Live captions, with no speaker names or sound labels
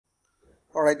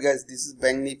Alright guys, this is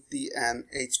Bank Nifty and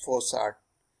H4 chart.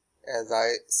 As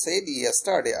I said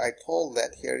yesterday, I told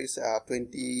that here is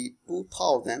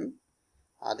 22,000.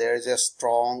 There is a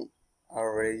strong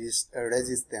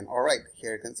resistance. Alright,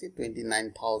 here you can see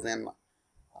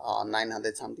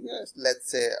 29,900 something. Let's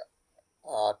say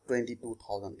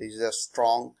 22,000. This is a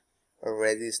strong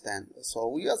resistance. So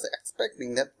we was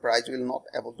expecting that price will not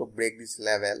able to break this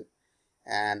level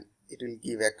and it will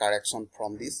give a correction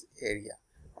from this area.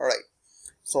 Alright.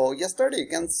 So yesterday you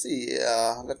can see,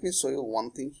 let me show you one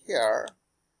thing here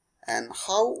and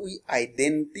how we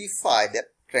identify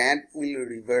that trend will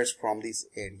reverse from this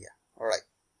area, alright,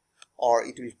 or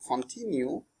it will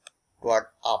continue toward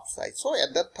upside. So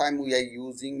at that time we are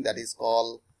using that is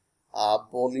called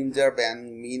Bollinger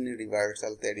Band mean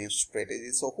reversal trading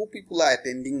strategy. So who people are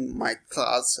attending my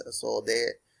class, so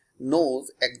they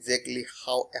knows exactly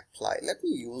how apply. Let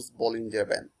me use Bollinger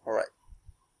Band, alright.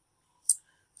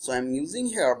 So I'm using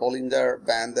here Bollinger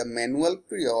Band, the manual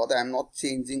period. I'm not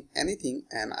changing anything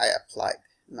and I applied.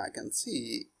 Now I can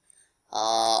see,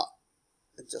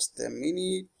 just a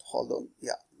minute, hold on.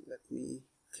 Yeah, let me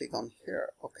click on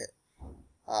here. Okay.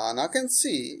 Now I can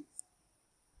see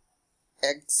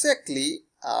exactly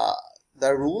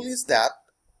the rule is that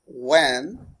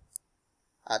when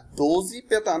a doji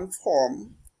pattern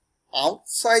form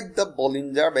outside the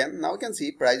Bollinger Band, now you can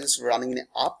see price is running in an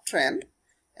uptrend.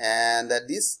 And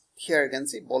this here you can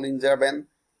see Bollinger Band,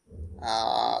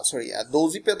 a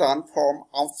doji pattern form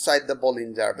outside the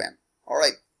Bollinger Band.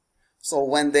 Alright, so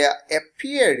when they are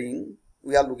appearing,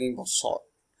 we are looking for short.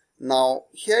 Now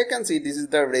here you can see this is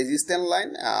the resistance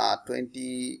line,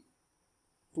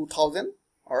 22,000.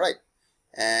 Alright,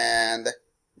 and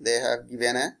they have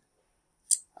given a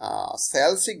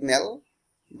sell signal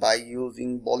by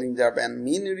using Bollinger Band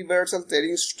mean reversal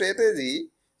trading strategy.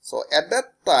 So at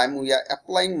that time we are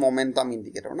applying momentum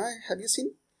indicator. Now have you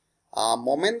seen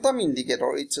momentum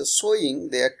indicator? It's showing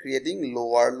they are creating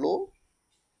lower low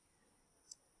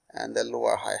and the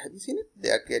lower high. Have you seen it? They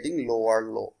are creating lower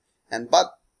low, and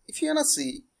but if you wanna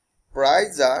see,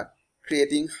 price are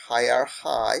creating higher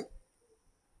high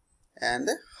and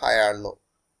higher low.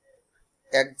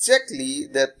 Exactly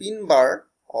the pin bar,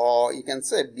 or you can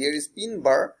say bearish pin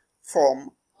bar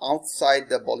from outside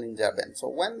the Bollinger Band. So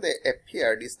when they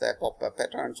appear this type of a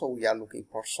pattern, so we are looking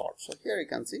for short. So here you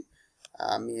can see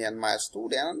me and my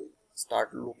student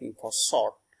start looking for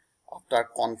short after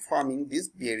confirming this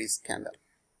bearish candle.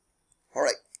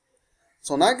 Alright,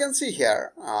 so now you can see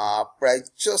here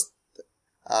price just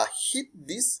hit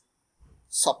this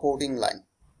supporting line.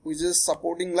 Which is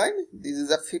supporting line? This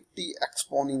is a 50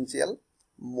 exponential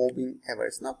moving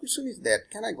average. Now question is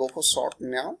that, can I go for short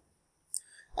now?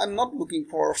 I'm not looking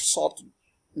for short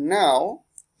now.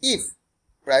 If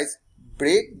price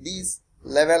break this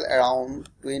level around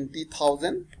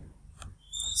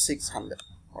 20,600,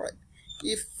 alright,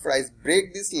 if price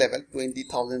break this level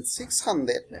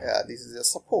 20,600, this is a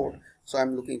support, so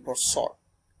I'm looking for short.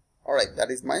 Alright, that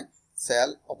is my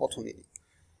sell opportunity.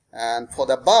 And for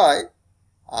the buy,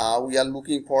 we are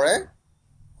looking for a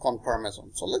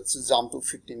confirmation. So let's jump to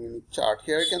 15-minute chart.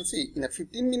 Here you can see in a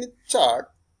 15-minute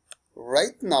chart,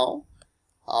 right now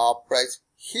price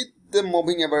hit the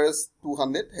moving average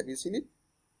 200. Have you seen it?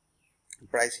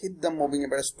 Price hit the moving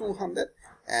average 200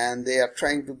 and they are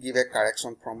trying to give a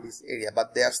correction from this area,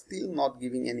 but they are still not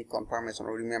giving any confirmation.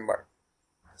 Remember,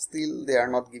 still they are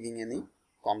not giving any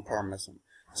confirmation.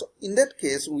 So in that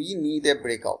case we need a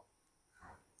breakout.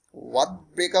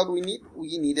 What breakout we need?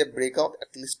 We need a breakout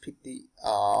at least 50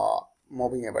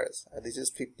 moving average. This is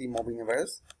 50 moving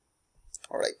average.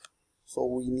 Alright, so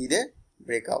we need a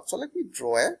breakout. So let me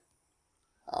draw a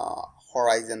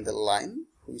horizontal line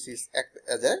which is act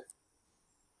as a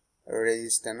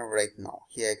resistance right now.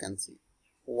 Here you can see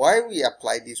why we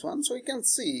apply this one. So you can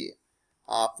see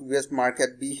previous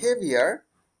market behavior,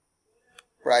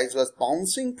 price was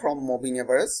bouncing from moving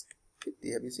average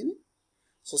 50. Have you seen it?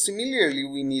 So similarly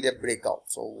we need a breakout.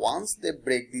 So once they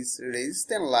break this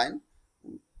resistance line,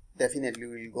 definitely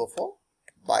we will go for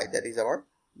buy. That is our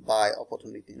buy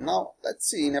opportunity. Now let's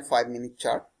see in a 5-minute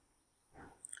chart.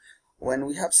 When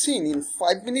we have seen in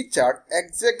 5-minute chart,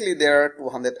 exactly there are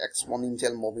 200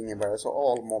 exponential moving averages. So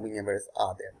all moving averages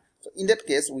are there. So in that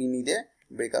case we need a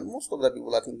breakout. Most of the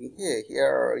people are thinking, hey,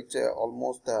 here it's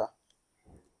almost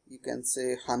you can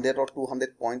say 100 or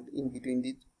 200 point in between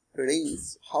the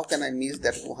range. How can I miss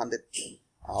that 200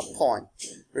 point?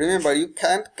 Remember, you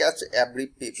can't catch every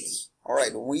pips.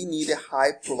 Alright, we need a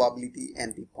high probability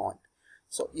entry point.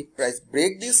 So if price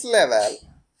break this level,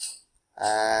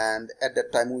 and at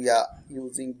that time we are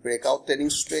using breakout trading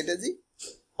strategy,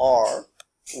 or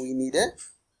we need a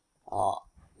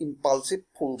impulsive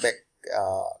pullback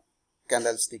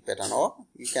candlestick pattern, or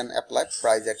you can apply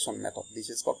price action method. This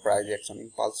is called price action,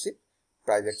 impulsive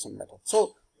price action method.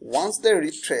 So once they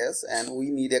retrace and we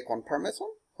need a confirmation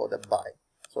for the buy,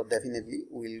 so definitely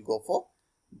we'll go for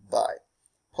buy.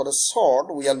 For the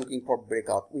short, we are looking for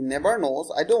breakout. We never know.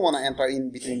 I don't want to enter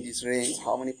in between this range.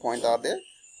 How many points are there?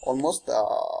 Almost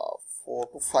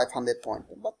 400 to 500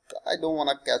 points. But I don't want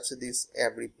to catch this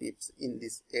every pips in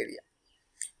this area.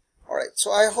 Alright,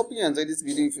 so I hope you enjoyed this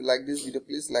video. If you like this video,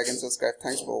 please like and subscribe.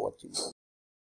 Thanks for watching.